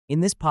In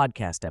this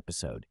podcast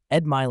episode,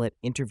 Mylett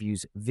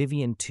interviews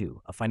Vivian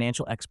Tu, a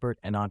financial expert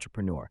and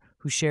entrepreneur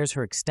who shares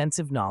her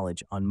extensive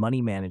knowledge on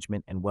money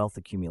management and wealth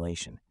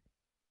accumulation.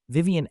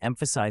 Vivian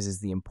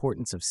emphasizes the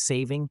importance of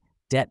saving,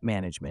 debt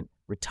management,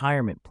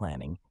 retirement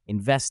planning,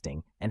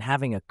 investing, and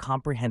having a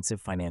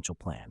comprehensive financial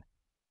plan.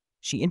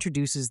 She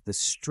introduces the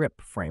STRIP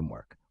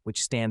framework,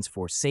 which stands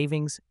for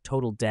Savings,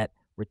 Total Debt,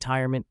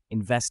 Retirement,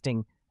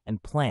 Investing,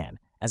 and Plan,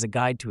 as a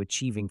guide to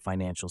achieving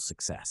financial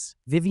success.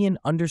 Vivian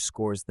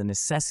underscores the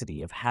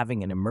necessity of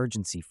having an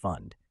emergency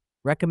fund,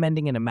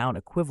 recommending an amount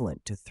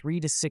equivalent to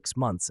 3 to 6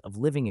 months of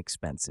living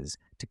expenses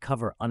to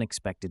cover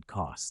unexpected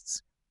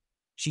costs.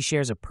 She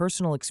shares a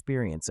personal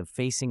experience of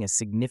facing a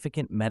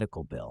significant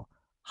medical bill,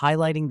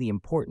 highlighting the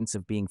importance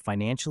of being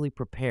financially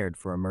prepared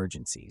for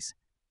emergencies.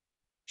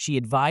 She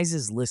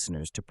advises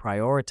listeners to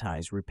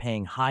prioritize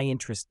repaying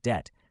high-interest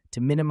debt to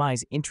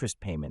minimize interest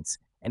payments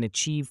and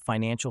achieve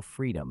financial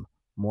freedom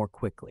more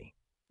quickly.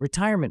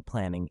 Retirement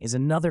planning is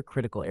another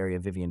critical area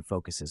Vivian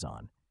focuses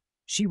on.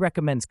 She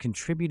recommends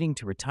contributing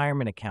to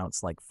retirement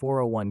accounts like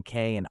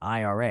 401k and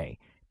IRA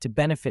to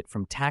benefit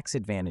from tax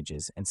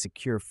advantages and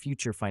secure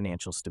future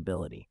financial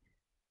stability.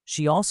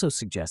 She also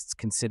suggests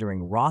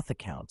considering Roth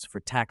accounts for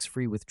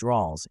tax-free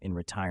withdrawals in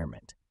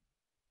retirement.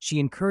 She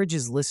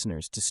encourages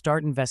listeners to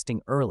start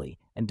investing early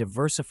and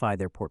diversify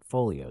their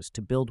portfolios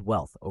to build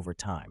wealth over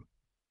time.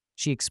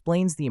 She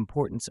explains the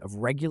importance of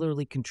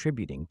regularly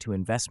contributing to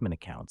investment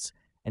accounts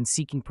and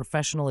seeking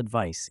professional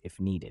advice if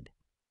needed.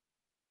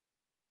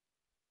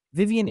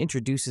 Vivian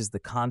introduces the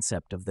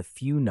concept of the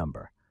few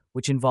number,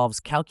 which involves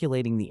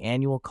calculating the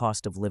annual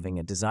cost of living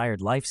a desired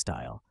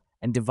lifestyle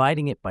and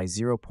dividing it by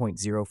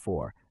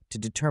 0.04 to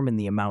determine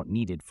the amount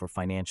needed for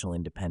financial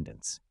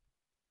independence.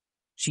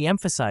 She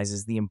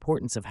emphasizes the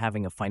importance of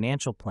having a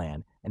financial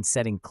plan and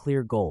setting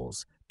clear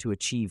goals to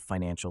achieve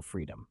financial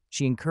freedom.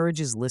 She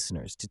encourages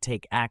listeners to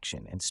take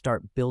action and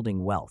start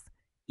building wealth,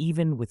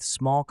 even with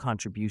small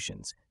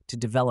contributions, to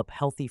develop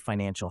healthy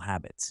financial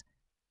habits.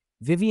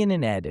 Vivian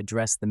and Ed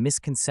address the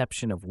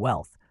misconception of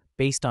wealth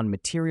based on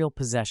material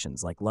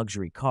possessions like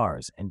luxury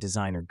cars and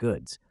designer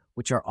goods,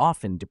 which are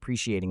often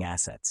depreciating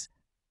assets.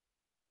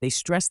 They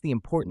stress the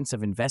importance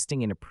of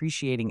investing in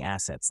appreciating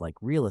assets like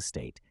real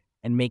estate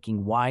and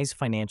making wise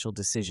financial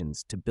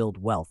decisions to build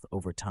wealth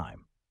over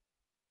time.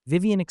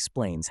 Vivian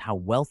explains how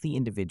wealthy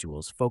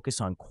individuals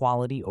focus on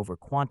quality over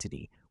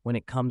quantity when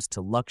it comes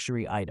to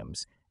luxury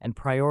items and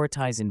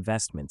prioritize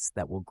investments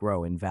that will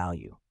grow in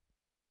value.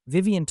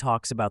 Vivian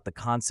talks about the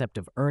concept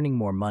of earning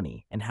more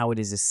money and how it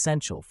is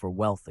essential for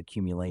wealth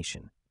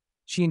accumulation.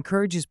 She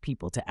encourages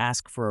people to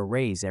ask for a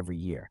raise every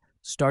year,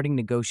 starting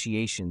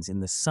negotiations in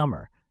the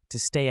summer to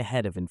stay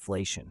ahead of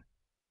inflation.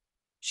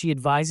 She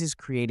advises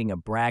creating a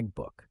brag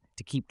book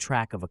to keep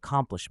track of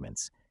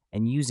accomplishments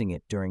and using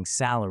it during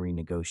salary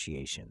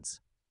negotiations.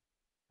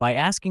 By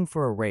asking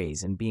for a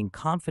raise and being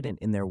confident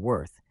in their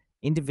worth,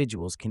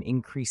 individuals can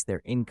increase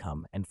their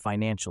income and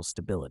financial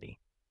stability.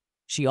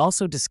 She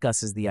also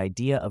discusses the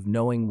idea of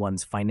knowing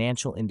one's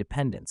financial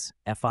independence,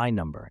 FI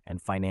number,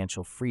 and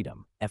financial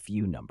freedom,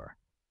 FU number.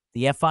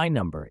 The FI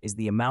number is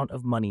the amount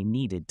of money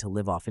needed to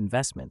live off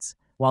investments,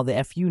 while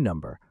the FU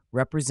number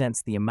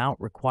represents the amount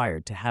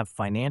required to have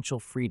financial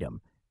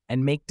freedom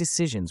and make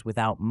decisions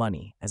without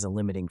money as a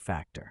limiting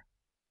factor.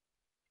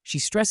 She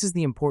stresses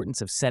the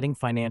importance of setting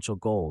financial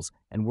goals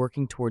and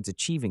working towards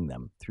achieving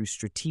them through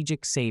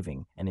strategic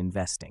saving and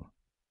investing.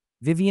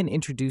 Vivian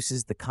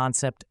introduces the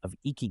concept of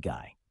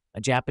Ikigai,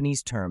 a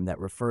Japanese term that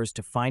refers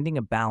to finding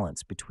a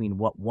balance between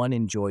what one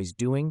enjoys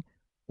doing,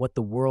 what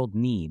the world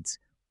needs,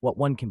 what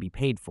one can be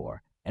paid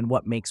for, and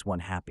what makes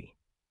one happy.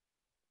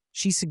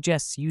 She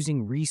suggests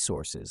using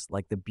resources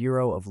like the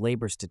Bureau of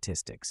Labor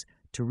Statistics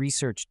to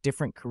research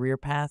different career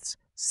paths,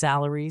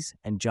 salaries,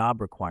 and job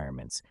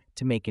requirements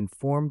to make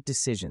informed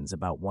decisions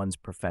about one's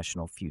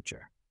professional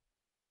future.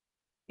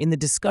 In the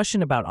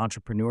discussion about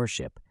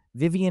entrepreneurship,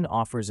 Vivian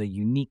offers a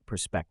unique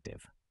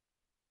perspective.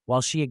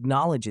 While she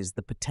acknowledges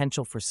the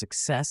potential for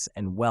success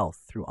and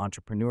wealth through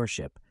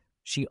entrepreneurship,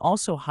 she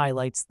also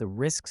highlights the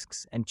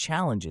risks and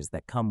challenges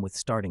that come with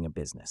starting a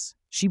business.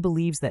 She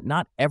believes that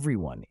not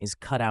everyone is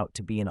cut out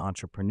to be an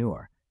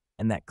entrepreneur,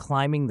 and that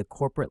climbing the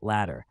corporate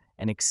ladder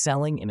and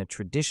excelling in a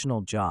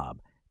traditional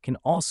job can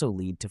also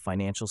lead to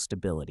financial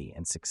stability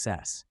and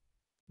success.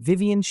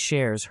 Vivian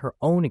shares her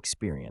own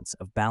experience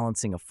of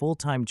balancing a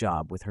full-time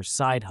job with her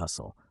side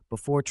hustle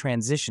before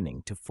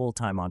transitioning to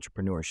full-time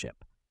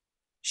entrepreneurship.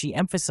 She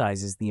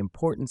emphasizes the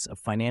importance of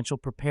financial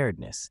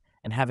preparedness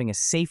and having a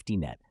safety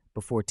net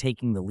before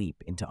taking the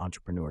leap into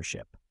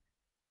entrepreneurship.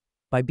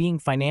 By being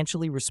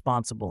financially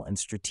responsible and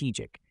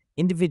strategic,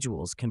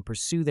 individuals can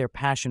pursue their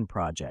passion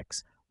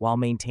projects while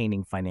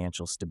maintaining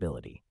financial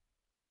stability.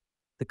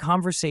 The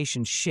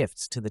conversation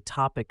shifts to the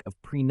topic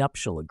of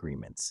prenuptial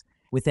agreements,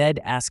 with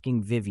Ed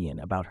asking Vivian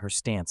about her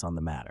stance on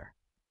the matter.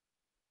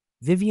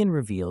 Vivian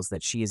reveals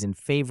that she is in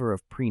favor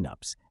of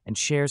prenups and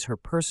shares her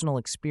personal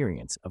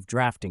experience of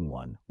drafting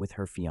one with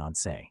her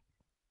fiancé.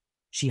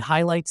 She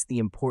highlights the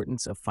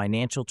importance of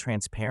financial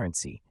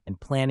transparency and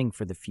planning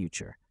for the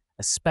future,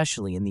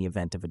 especially in the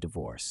event of a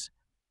divorce.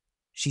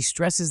 She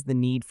stresses the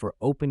need for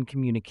open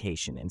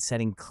communication and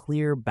setting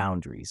clear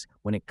boundaries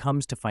when it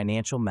comes to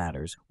financial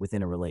matters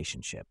within a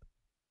relationship.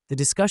 The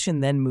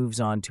discussion then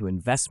moves on to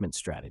investment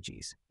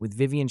strategies, with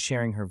Vivian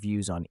sharing her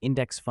views on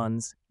index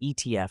funds,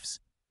 ETFs,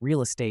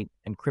 real estate,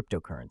 and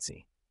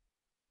cryptocurrency.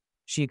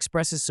 She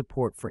expresses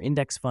support for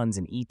index funds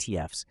and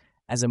ETFs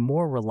as a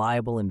more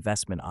reliable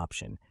investment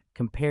option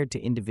compared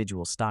to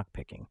individual stock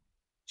picking.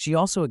 She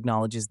also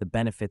acknowledges the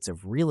benefits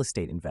of real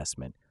estate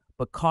investment,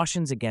 but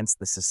cautions against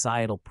the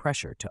societal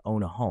pressure to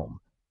own a home,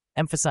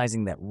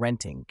 emphasizing that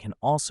renting can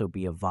also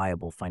be a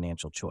viable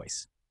financial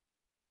choice.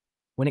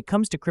 When it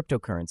comes to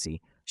cryptocurrency,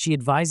 she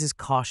advises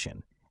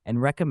caution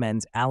and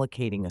recommends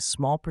allocating a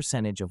small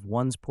percentage of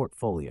one's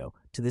portfolio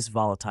to this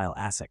volatile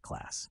asset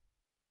class.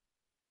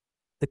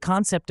 The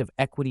concept of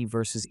equity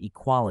versus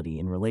equality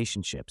in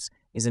relationships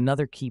is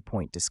another key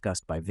point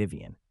discussed by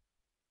Vivian.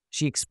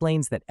 She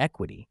explains that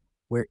equity,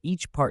 where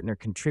each partner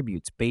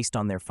contributes based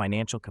on their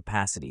financial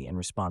capacity and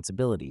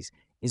responsibilities,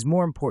 is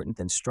more important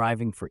than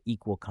striving for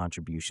equal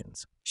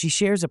contributions. She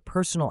shares a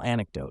personal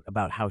anecdote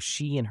about how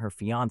she and her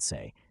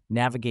fiancé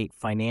navigate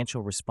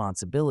financial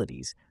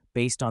responsibilities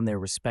based on their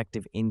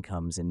respective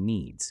incomes and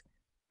needs,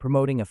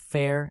 promoting a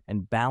fair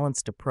and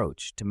balanced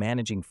approach to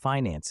managing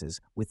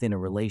finances within a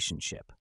relationship.